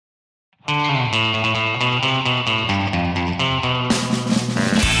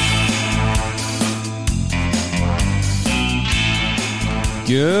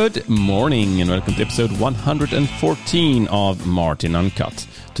Good morning and welcome to episode 114 of Martin Uncut.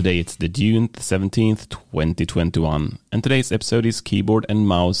 Today it's the June 17th, 2021, and today's episode is Keyboard and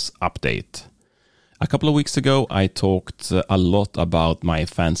Mouse Update. A couple of weeks ago I talked a lot about my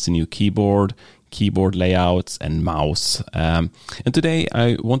fancy new keyboard layouts and mouse. And today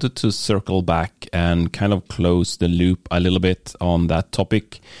I wanted to circle back and kind of close the loop a little bit on that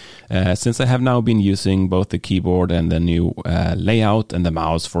topic. Since I have now been using both the keyboard and the new layout and the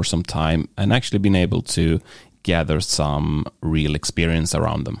mouse for some time and actually been able to gather some real experience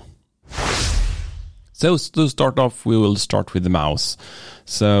around them. So to start off, we will start with the mouse.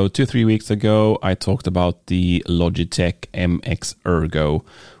 So 2-3 weeks ago, I talked about the Logitech MX Ergo,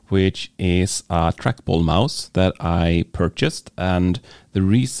 which is a trackball mouse that I purchased. And the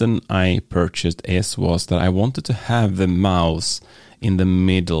reason I purchased was that I wanted to have the mouse in the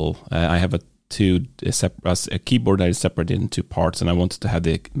middle. I have a keyboard that is separated into parts, and I wanted to have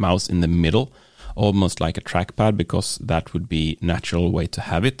the mouse in the middle, almost like a trackpad, because that would be a natural way to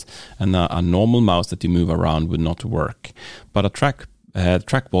have it. And a normal mouse that you move around would not work. But a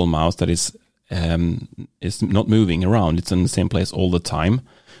trackball mouse that is not moving around, it's in the same place all the time,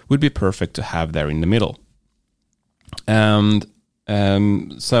 would be perfect to have there in the middle. And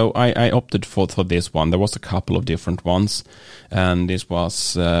so I opted for this one. There was a couple of different ones, and this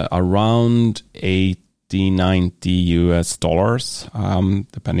was around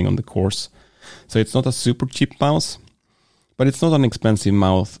 $80-90 depending on the course. So it's not a super cheap mouse, but it's not an expensive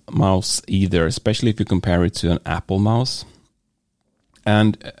mouse either, especially if you compare it to an Apple mouse.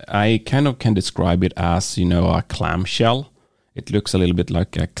 And I kind of can describe it as, a clamshell. It looks a little bit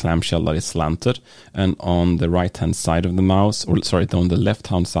like a clamshell that is slanted, and on the right-hand side of the mouse, on the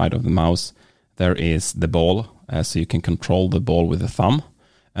left-hand side of the mouse, there is the ball, so you can control the ball with the thumb,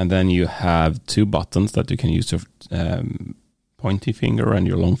 and then you have two buttons that you can use your pointy finger and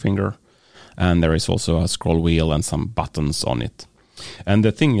your long finger, and there is also a scroll wheel and some buttons on it. And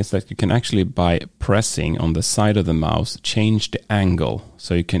the thing is that you can actually, by pressing on the side of the mouse, change the angle,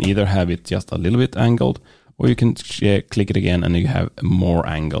 so you can either have it just a little bit angled, or you can click it again and you have more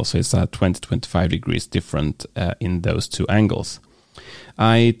angle. So it's 20-25 degrees different in those two angles.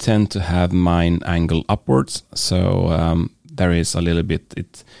 I tend to have mine angle upwards. So there is a little bit,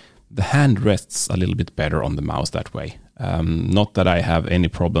 the hand rests a little bit better on the mouse that way. Not that I have any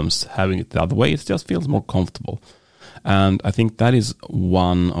problems having it the other way. It just feels more comfortable. And I think that is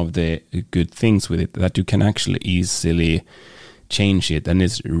one of the good things with it, that you can actually easily change it, and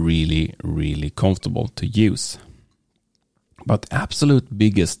it's really, really comfortable to use. But the absolute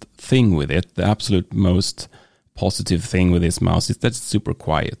biggest thing with it, the absolute most positive thing with this mouse, is that it's super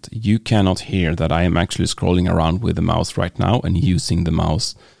quiet. You cannot hear that I am actually scrolling around with the mouse right now and using the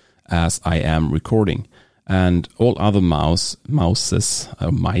mouse as I am recording. And all other mice is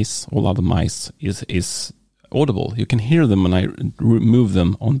audible. You can hear them when I move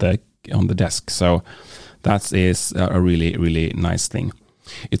them on the desk. So that is a really, really nice thing.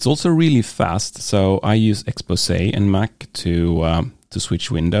 It's also really fast. So I use Expose and Mac to switch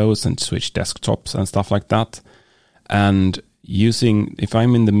windows and switch desktops and stuff like that. And if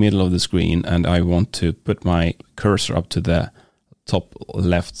I'm in the middle of the screen and I want to put my cursor up to the top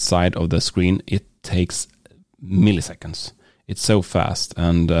left side of the screen, it takes milliseconds. It's so fast,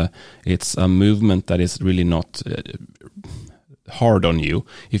 and it's a movement that is really not hard on you.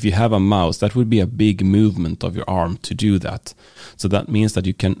 If you have a mouse, that would be a big movement of your arm to do that. So that means that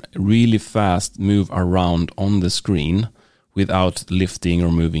you can really fast move around on the screen without lifting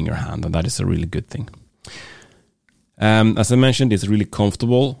or moving your hand, and that is a really good thing. As I mentioned, it's really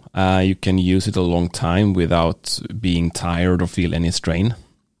comfortable. You can use it a long time without being tired or feel any strain.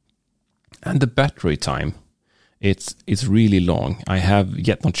 And the battery time, it's really long. I have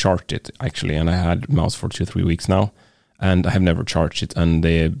yet not charged it, actually, and I had mouse for 2-3 weeks now, and I have never charged it, and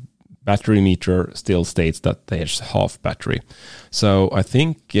the battery meter still states that there's half battery. So I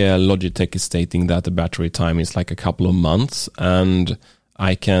think Logitech is stating that the battery time is like a couple of months, and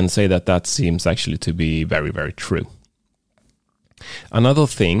I can say that seems actually to be very, very true. Another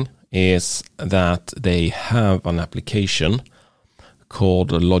thing is that they have an application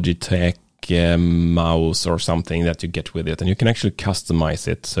called Logitech mouse or something that you get with it, and you can actually customize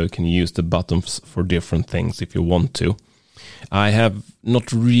it, so you can use the buttons for different things if you want to. I have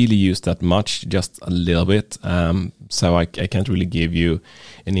not really used that much, just a little bit, so I can't really give you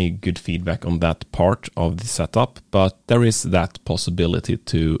any good feedback on that part of the setup, but there is that possibility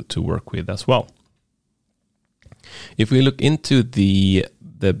to work with as well. If we look into the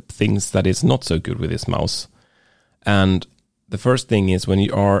things that is not so good with this mouse, and the first thing is when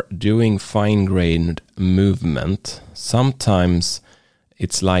you are doing fine-grained movement, sometimes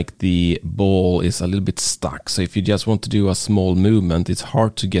it's like the ball is a little bit stuck. So if you just want to do a small movement, it's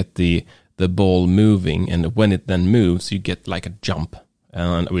hard to get the ball moving. And when it then moves, you get like a jump.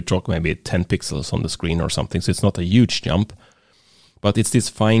 And we talk maybe 10 pixels on the screen or something. So it's not a huge jump. But it's this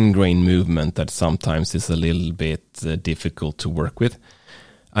fine-grained movement that sometimes is a little bit difficult to work with.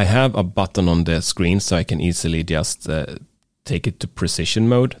 I have a button on the screen so I can easily just take it to precision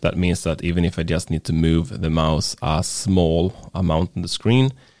mode. That means that even if I just need to move the mouse a small amount on the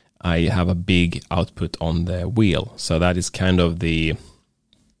screen, I have a big output on the wheel. So that is kind of the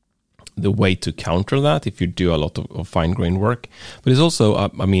way to counter that if you do a lot of fine-grained work. But it's also,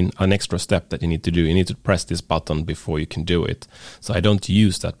 an extra step that you need to do. You need to press this button before you can do it. So I don't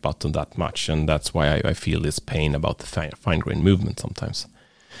use that button that much, and that's why I feel this pain about the fine-grained movement sometimes.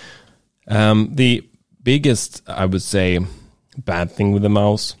 The biggest, I would say, bad thing with the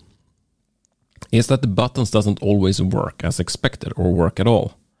mouse is that the buttons doesn't always work as expected or work at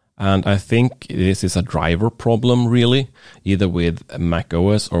all. And I think this is a driver problem, really, either with Mac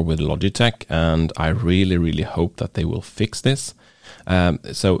OS or with Logitech. And I really, really hope that they will fix this.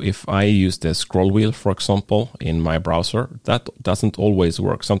 So if I use the scroll wheel, for example, in my browser, that doesn't always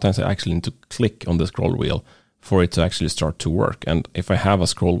work. Sometimes I actually need to click on the scroll wheel for it to actually start to work. And if I have a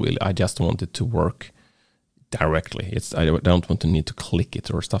scroll wheel, I just want it to work directly. I don't want to need to click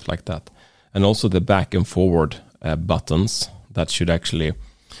it or stuff like that. And also the back and forward buttons, that should actually,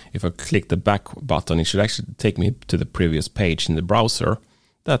 if I click the back button, it should actually take me to the previous page in the browser.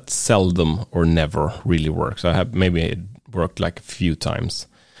 That seldom or never really works. I have maybe it worked like a few times,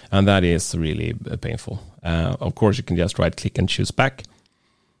 and that is really painful. Of course, you can just right click and choose back,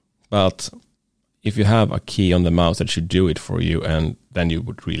 but if you have a key on the mouse, that should do it for you, and then you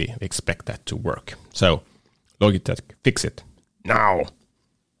would really expect that to work. So Logitech, fix it now.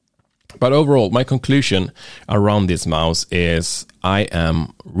 But overall, my conclusion around this mouse is I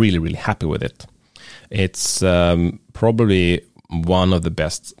am really, really happy with it. It's probably one of the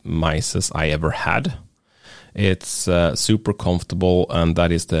best mices I ever had. It's super comfortable, and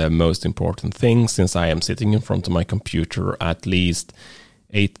that is the most important thing, since I am sitting in front of my computer at least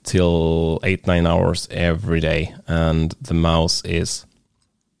 8-9 hours every day, and the mouse is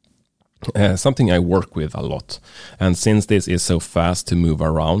something I work with a lot. And since this is so fast to move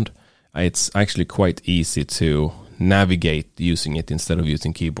around, it's actually quite easy to navigate using it instead of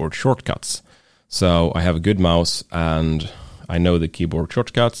using keyboard shortcuts. So I have a good mouse and I know the keyboard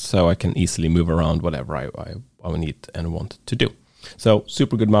shortcuts, so I can easily move around whatever I need and want to do. So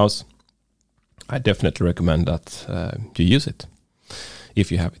super good mouse. I definitely recommend that you use it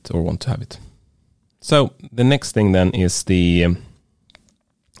if you have it or want to have it. So the next thing then is the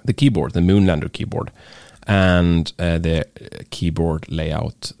keyboard, the Moonlander keyboard, and the keyboard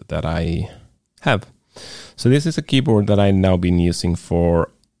layout that I have. So this is a keyboard that I've now been using for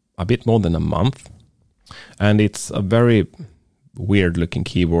a bit more than a month, and it's a very weird looking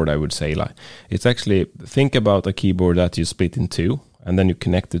keyboard, I would say. Like, it's actually, think about a keyboard that you split in two, and then you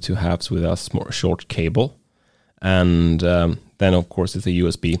connect the two halves with a short cable, and then of course it's a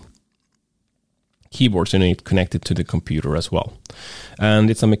USB keyboard, so you need to connect it to the computer as well.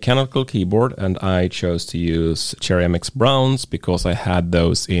 And it's a mechanical keyboard, and I chose to use Cherry MX Browns because I had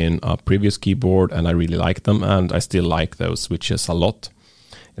those in a previous keyboard and I really like them, and I still like those switches a lot.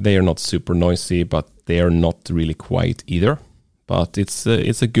 They are not super noisy, but they are not really quiet either. But it's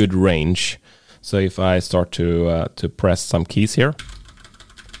a good range. So if I start to press some keys here,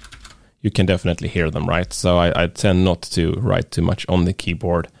 you can definitely hear them, right? So I tend not to write too much on the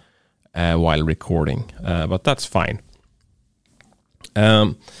keyboard while recording, but that's fine.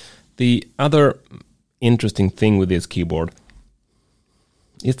 The other interesting thing with this keyboard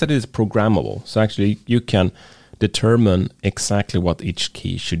is that it is programmable. So actually you can determine exactly what each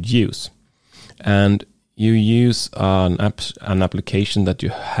key should use. And you use an application that you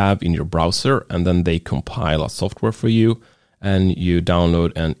have in your browser, and then they compile a software for you, and you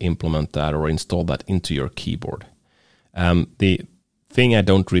download and implement that or install that into your keyboard. The thing I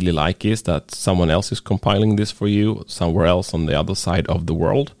don't really like is that someone else is compiling this for you somewhere else on the other side of the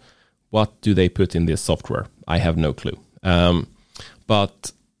world. What do they put in this software? I have no clue.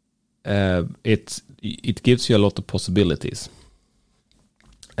 But it gives you a lot of possibilities.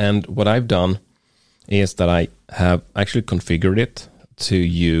 And what I've done is that I have actually configured it to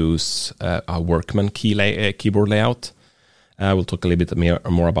use a Workman keyboard layout. I will talk a little bit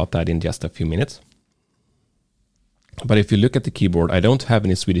more about that in just a few minutes. But if you look at the keyboard, I don't have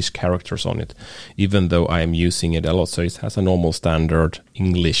any Swedish characters on it, even though I am using it a lot. So it has a normal standard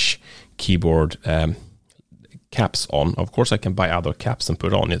English keyboard caps on. Of course, I can buy other caps and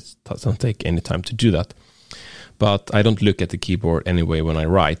put on. It doesn't take any time to do that. but I don't look at the keyboard anyway when I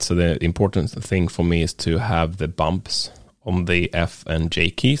write. So the important thing for me is to have the bumps on the F and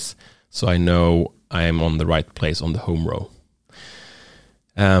J keys, so I know I am on the right place on the home row.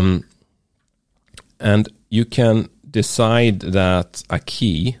 And you can decide that a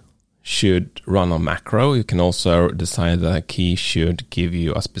key should run a macro. You can also decide that a key should give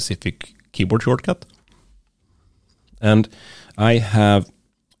you a specific keyboard shortcut. And I have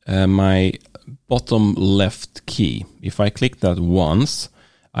my bottom left key. If I click that once,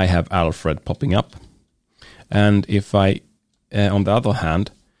 I have Alfred popping up. And if I, on the other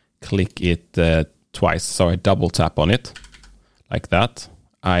hand, click it twice, so I double tap on it, like that,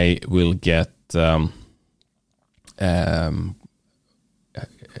 I will get, I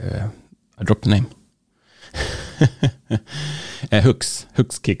dropped the name. Hooks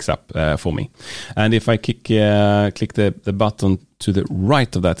kicks up for me. And if I click the button to the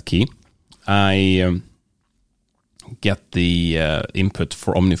right of that key, I get the input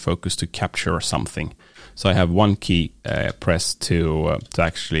for OmniFocus to capture something. So I have one key pressed to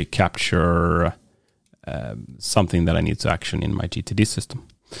actually capture something that I need to action in my GTD system.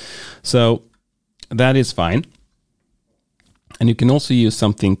 So that is fine. And you can also use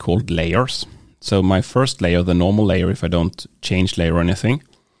something called layers. So my first layer, the normal layer, if I don't change layer or anything,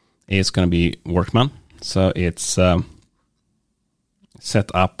 is going to be Workman. So it's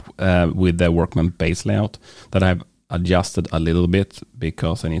set up with the Workman base layout that I've adjusted a little bit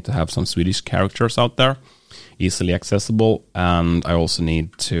because I need to have some Swedish characters out there, easily accessible, and I also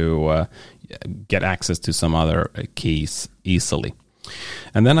need to get access to some other keys easily.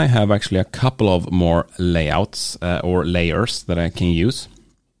 And then I have actually a couple of more layouts or layers that I can use.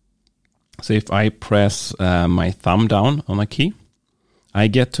 So if I press my thumb down on a key, I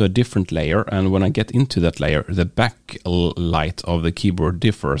get to a different layer, and when I get into that layer, the backlight of the keyboard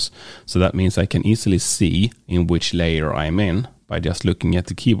differs. So that means I can easily see in which layer I'm in by just looking at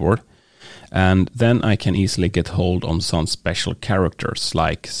the keyboard. And then I can easily get hold on some special characters,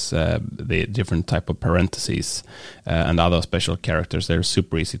 like the different type of parentheses and other special characters. They're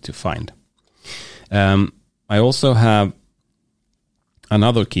super easy to find. I also have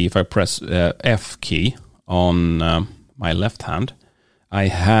another key. If I press F key on my left hand, I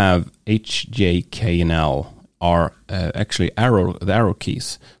have H, J, K, and L are actually the arrow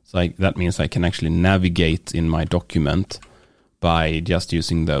keys. So that means I can actually navigate in my document by just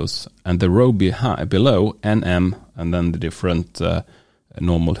using those. And the row below, NM, and then the different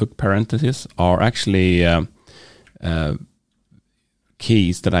normal hook parentheses are actually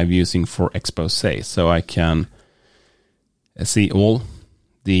keys that I'm using for expose. So I can see all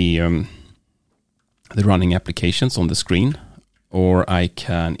the running applications on the screen, or I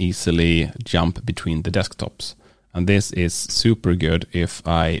can easily jump between the desktops. And this is super good if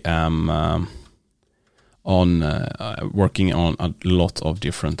I am working on a lot of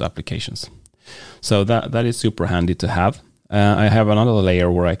different applications. So that is super handy to have. I have another layer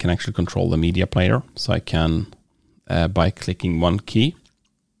where I can actually control the media player. So I can, by clicking one key,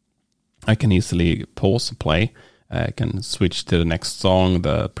 I can easily pause, play. I can switch to the next song,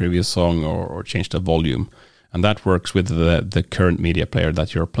 the previous song, or change the volume. And that works with the current media player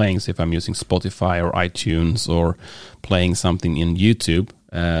that you're playing. So if I'm using Spotify or iTunes or playing something in YouTube,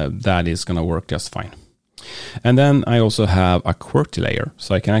 that is going to work just fine. And then I also have a QWERTY layer.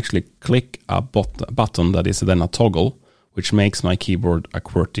 So I can actually click a button that is then a toggle, which makes my keyboard a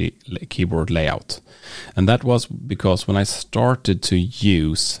QWERTY keyboard layout. And that was because when I started to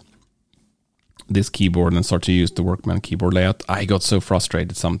use this keyboard and start to use the Workman keyboard layout, I got so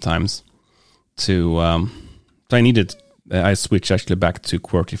frustrated sometimes I switched actually back to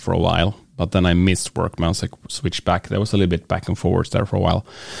QWERTY for a while, but then I missed Workman, so I switched back. There was a little bit back and forwards there for a while,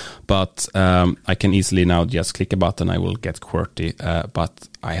 but I can easily now just click a button, I will get QWERTY, but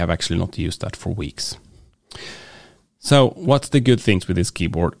I have actually not used that for weeks. So what's the good things with this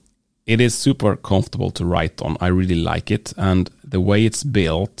keyboard? It is super comfortable to write on. I really like it, and the way it's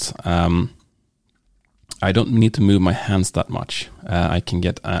built, I don't need to move my hands that much. I can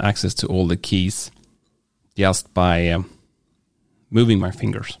get access to all the keys just by moving my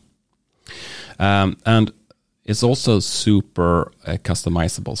fingers. And it's also super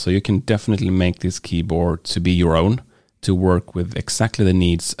customizable. So you can definitely make this keyboard to be your own, to work with exactly the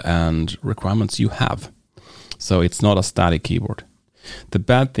needs and requirements you have. So it's not a static keyboard. The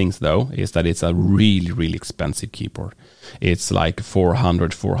bad things, though, is that it's a really, really expensive keyboard. It's like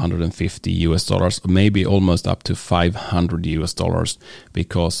 $450, maybe almost up to $500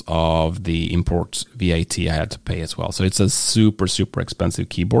 because of the import VAT I had to pay as well. So it's a super, super expensive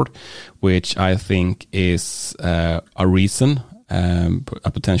keyboard, which I think is a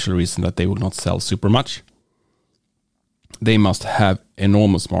potential reason that they will not sell super much. they must have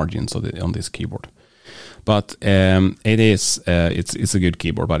enormous margins on this keyboard. But it's a good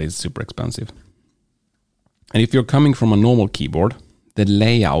keyboard, but it's super expensive. And if you're coming from a normal keyboard, the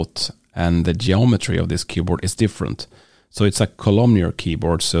layout and the geometry of this keyboard is different. So it's a columnar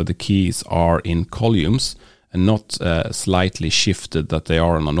keyboard, so the keys are in columns and not slightly shifted that they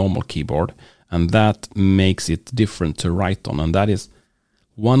are on a normal keyboard. And that makes it different to write on. And that is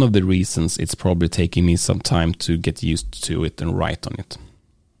one of the reasons it's probably taking me some time to get used to it and write on it.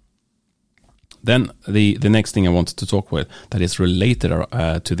 Then the next thing I wanted to talk about that is related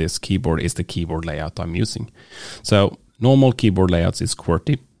to this keyboard is the keyboard layout I'm using. So normal keyboard layouts is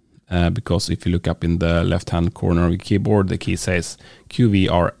QWERTY, because if you look up in the left-hand corner of the keyboard, the key says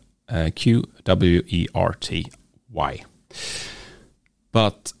QWERTY.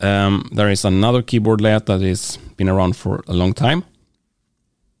 But there is another keyboard layout that has been around for a long time.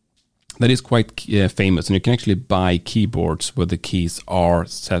 That is quite famous, and you can actually buy keyboards where the keys are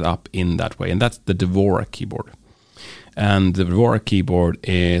set up in that way, and that's the Dvorak keyboard. And the Dvorak keyboard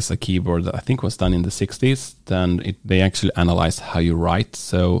is a keyboard that I think was done in the 60s. Then they actually analyzed how you write,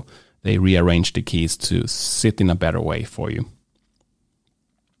 so they rearranged the keys to sit in a better way for you.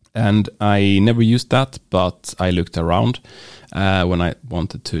 And I never used that, but I looked around when I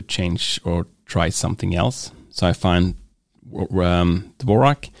wanted to change or try something else. So I found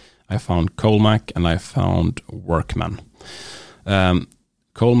Dvorak, I found Colemak, and I found Workman.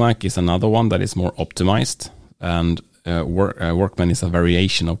 Colemak is another one that is more optimized, and Workman is a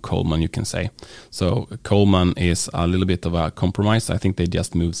variation of Coleman, you can say. So Coleman is a little bit of a compromise. I think they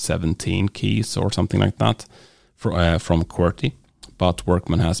just moved 17 keys or something like that from QWERTY, but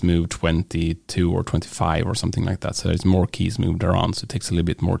Workman has moved 22 or 25 or something like that. So there's more keys moved around, so it takes a little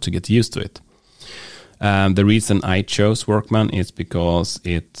bit more to get used to it. The reason I chose Workman is because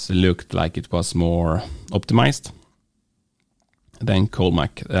it looked like it was more optimized than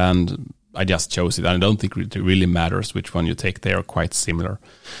Colemak, and I just chose it. I don't think it really matters which one you take. They are quite similar.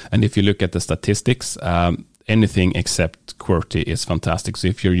 And if you look at the statistics, anything except QWERTY is fantastic. So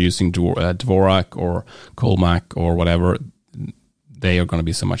if you're using Dvorak or Colemak or whatever, they are going to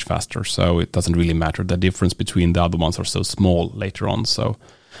be so much faster. So it doesn't really matter. The difference between the other ones are so small later on. So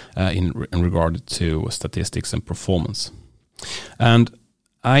in regard to statistics and performance. And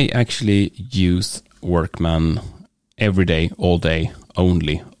I actually use Workman every day, all day,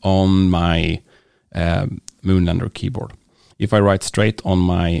 only on my Moonlander keyboard. If I write straight on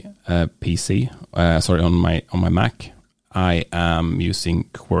my on my Mac, I am using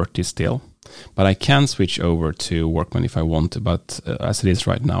QWERTY still, but I can switch over to Workman if I want to. But as it is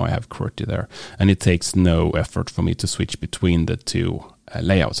right now, I have QWERTY there, and it takes no effort for me to switch between the two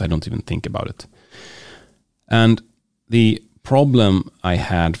layouts. I don't even think about it. And the problem I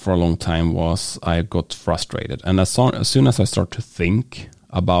had for a long time was I got frustrated. And as soon as I start to think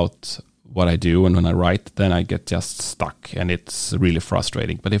about what I do and when I write, then I get just stuck, and it's really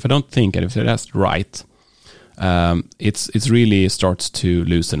frustrating. But if I don't think and if I just write, it's really starts to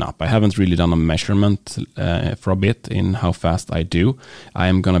loosen up. I haven't really done a measurement for a bit in how fast I do. I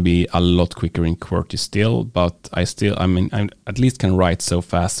am going to be a lot quicker in QWERTY still, but I at least can write so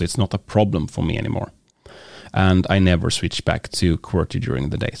fast, so it's not a problem for me anymore. And I never switch back to QWERTY during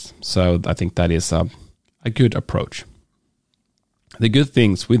the days. So I think that is a good approach. The good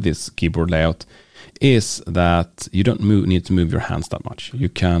things with this keyboard layout is that you don't need to move your hands that much. You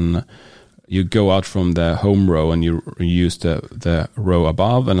go out from the home row and you use the row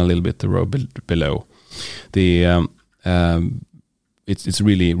above and a little bit the row below. It's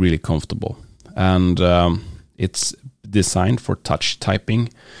really, really comfortable. And it's designed for touch typing.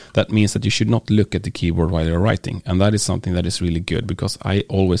 That means that you should not look at the keyboard while you're writing. And that is something that is really good, because I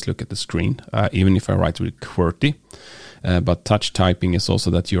always look at the screen, even if I write with QWERTY. But touch typing is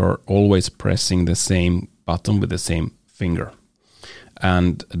also that you're always pressing the same button with the same finger.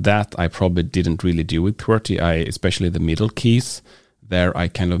 And that I probably didn't really do with QWERTY. Especially the middle keys, there I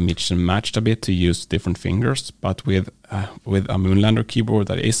kind of mixed and matched a bit to use different fingers. But with a Moonlander keyboard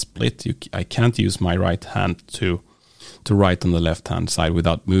that is split, I can't use my right hand to write on the left hand side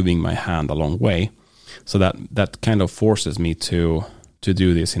without moving my hand a long way. So that kind of forces me to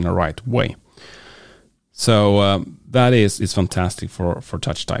do this in the right way. So that is fantastic for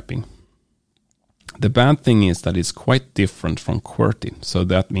touch typing. The bad thing is that it's quite different from QWERTY. So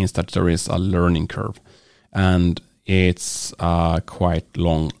that means that there is a learning curve, and it's a quite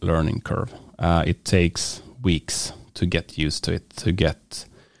long learning curve. It takes weeks to get used to it, to get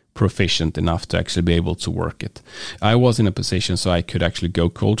proficient enough to actually be able to work it. I was in a position so I could actually go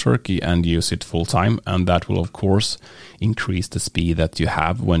cold turkey and use it full time, and that will of course increase the speed that you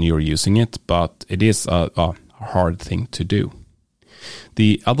have when you're using it, but it is a hard thing to do.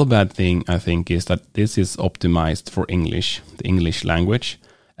 The other bad thing, I think, is that this is optimized for English, the English language,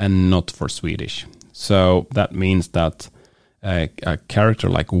 and not for Swedish. So that means that a character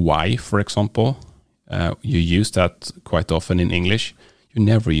like Y, for example, you use that quite often in English. You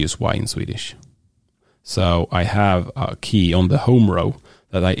never use Y in Swedish. So I have a key on the home row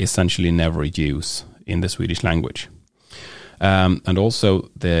that I essentially never use in the Swedish language. And also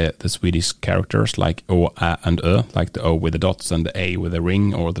the Swedish characters like O, A, and Ö, like the O with the dots and the A with the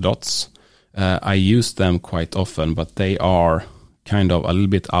ring or the dots. I use them quite often, but they are kind of a little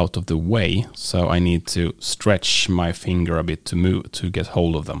bit out of the way. So I need to stretch my finger a bit to get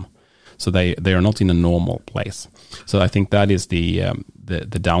hold of them. So they are not in a normal place. So I think that is the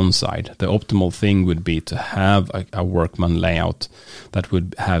downside. The optimal thing would be to have a workman layout that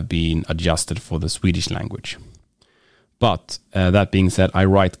would have been adjusted for the Swedish language. But that being said, I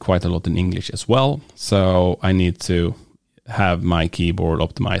write quite a lot in English as well, so I need to have my keyboard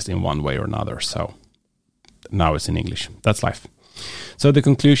optimized in one way or another. So now it's in English. That's life. So the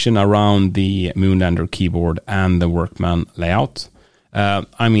conclusion around the Moonlander keyboard and the Workman layout,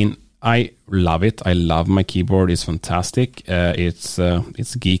 I love it. I love my keyboard. It's fantastic. It's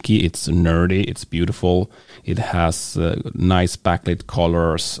geeky. It's nerdy. It's beautiful. It has nice backlit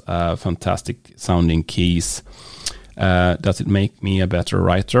colors, fantastic sounding keys. Does it make me a better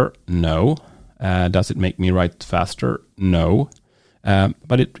writer? No. Does it make me write faster? No.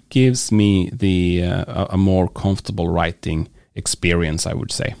 But it gives me a more comfortable writing experience, I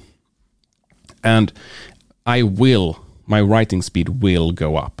would say. And my writing speed will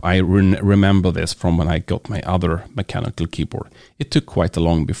go up. I remember this from when I got my other mechanical keyboard. It took quite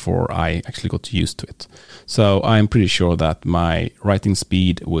long before I actually got used to it. So I'm pretty sure that my writing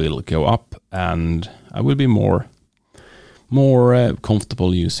speed will go up and I will be more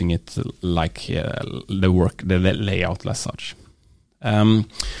comfortable using it, like the layout as such.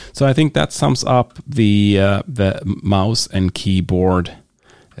 So I think that sums up the mouse and keyboard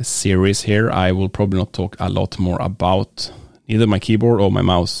series here. I will probably not talk a lot more about either my keyboard or my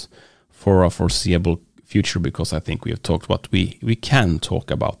mouse for a foreseeable future, because I think we have talked what we can talk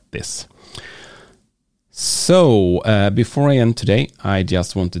about this. So, before I end today, I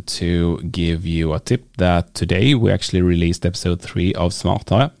just wanted to give you a tip that today we actually released episode 3 of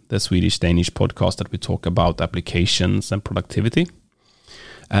Smartare, the Swedish-Danish podcast that we talk about applications and productivity.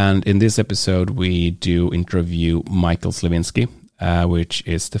 And in this episode, we do interview Michael Slavinsky, which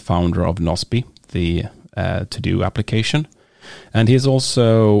is the founder of Nozbe, the to-do application. And he's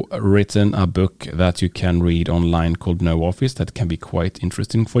also written a book that you can read online called No Office that can be quite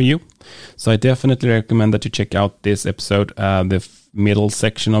interesting for you. So I definitely recommend that you check out this episode. The middle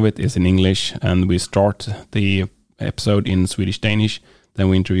section of it is in English, and we start the episode in Swedish-Danish. Then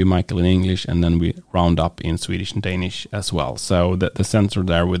we interview Michael in English, and then we round up in Swedish and Danish as well. So the center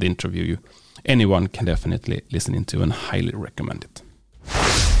there with interview, anyone can definitely listen into and highly recommend it.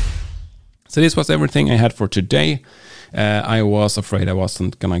 So this was everything I had for today. I was afraid I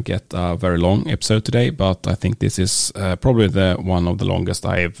wasn't going to get a very long episode today, but I think this is probably one of the longest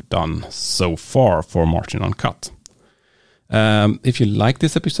I've done so far for Martin Uncut. If you like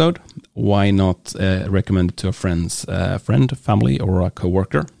this episode, why not recommend it to a friend, family, or a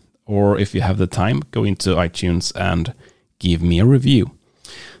coworker? Or if you have the time, go into iTunes and give me a review.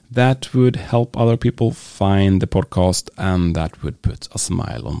 That would help other people find the podcast, and that would put a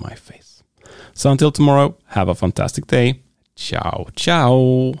smile on my face. So until tomorrow, have a fantastic day. Ciao,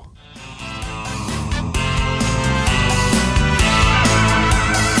 ciao.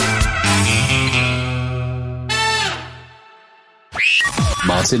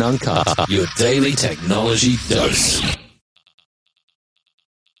 Martin Uncut, your daily technology dose.